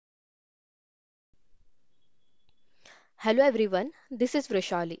Hello everyone, this is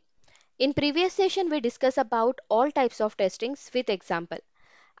Vrushali. In previous session we discussed about all types of testings with example.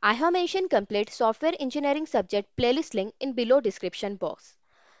 I have mentioned complete software engineering subject playlist link in below description box.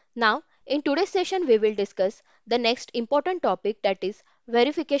 Now in today's session we will discuss the next important topic, that is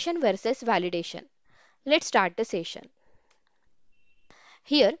verification versus validation. Let's start the session.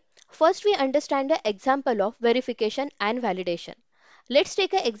 Here first we understand the example of verification and validation. Let's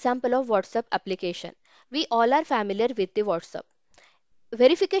take an example of WhatsApp application. We all are familiar with the WhatsApp.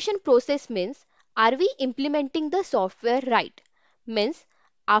 Verification process means, are we implementing the software right? Means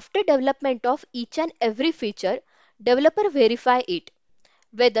after development of each and every feature, developer verify it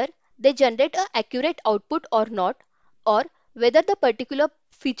whether they generate a accurate output or not, or whether the particular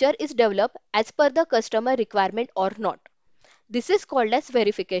feature is developed as per the customer requirement or not. This is called as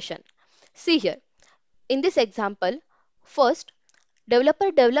verification. See here, in this example, first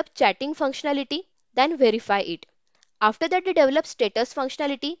developer develop chatting functionality, then verify it. After that, they develop status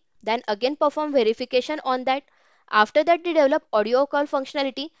functionality, then again perform verification on that. After that, they develop audio call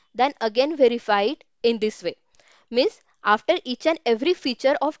functionality, then again verify it in this way. Means after each and every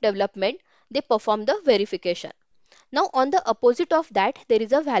feature of development, they perform the verification. Now, on the opposite of that, there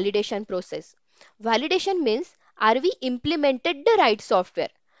is a validation process. Validation means, are we implemented the right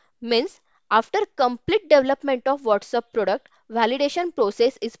software? Means after complete development of WhatsApp product, validation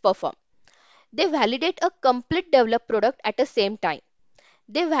process is performed. They validate a complete developed product at the same time.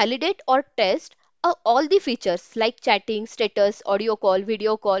 They validate or test all the features like chatting, status, audio call,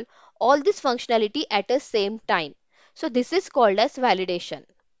 video call, all this functionality at the same time. So this is called as validation.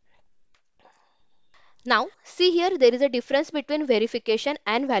 Now see here, there is a difference between verification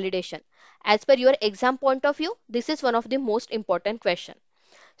and validation. As per your exam point of view, this is one of the most important question.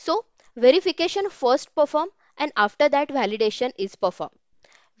 So verification first perform and after that validation is performed.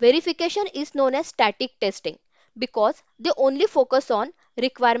 Verification is known as static testing because they only focus on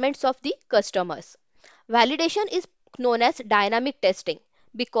requirements of the customers. Validation is known as dynamic testing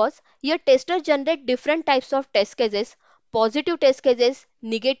because here tester generate different types of test cases, positive test cases,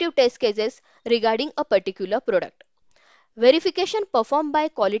 negative test cases regarding a particular product. Verification performed by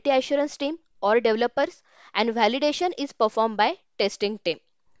quality assurance team or developers, and validation is performed by testing team.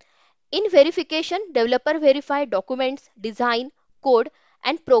 In verification, developer verify documents, design, code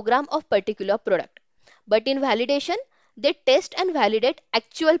and program of particular product. But in validation, they test and validate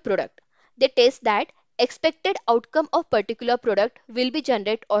actual product. They test that expected outcome of particular product will be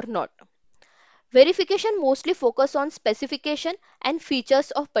generated or not. Verification mostly focus on specification and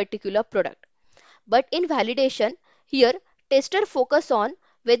features of particular product. But in validation, here tester focus on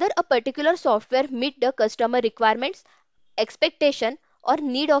whether a particular software meet the customer requirements, expectation or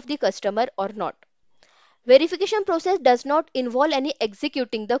need of the customer or not. Verification process does not involve any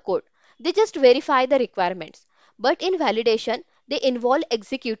executing the code. They just verify the requirements. But in validation, they involve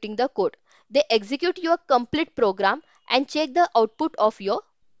executing the code. They execute your complete program and check the output of your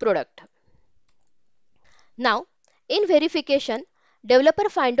product. Now, in verification, developer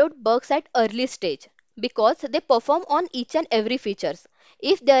find out bugs at early stage because they perform on each and every features.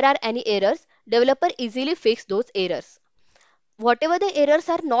 If there are any errors, developer easily fix those errors. Whatever the errors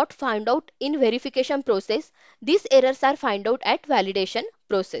are not found out in verification process, these errors are found out at validation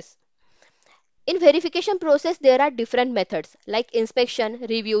process. In verification process, there are different methods like inspection,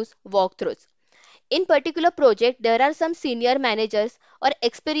 reviews, walkthroughs. In particular project, there are some senior managers or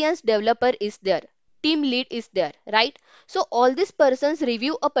experienced developer is there. Team lead is there, right? So all these persons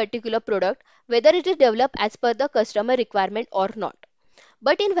review a particular product, whether it is developed as per the customer requirement or not.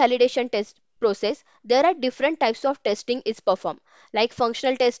 But in validation test process, there are different types of testing is performed, like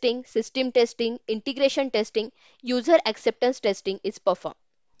functional testing, system testing, integration testing, user acceptance testing is performed.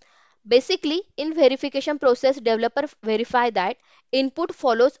 Basically, in verification process, developer verify that input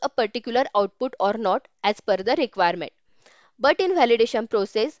follows a particular output or not as per the requirement. But in validation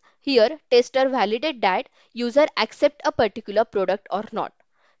process, here tester validate that user accept a particular product or not.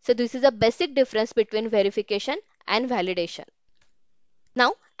 So this is a basic difference between verification and validation.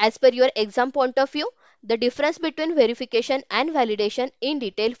 Now, as per your exam point of view, the difference between verification and validation in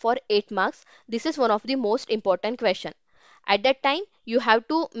detail for 8 marks. This is one of the most important question. At that time, you have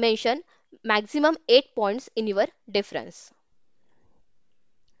to mention maximum 8 points in your difference.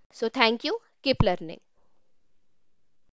 So thank you. Keep learning.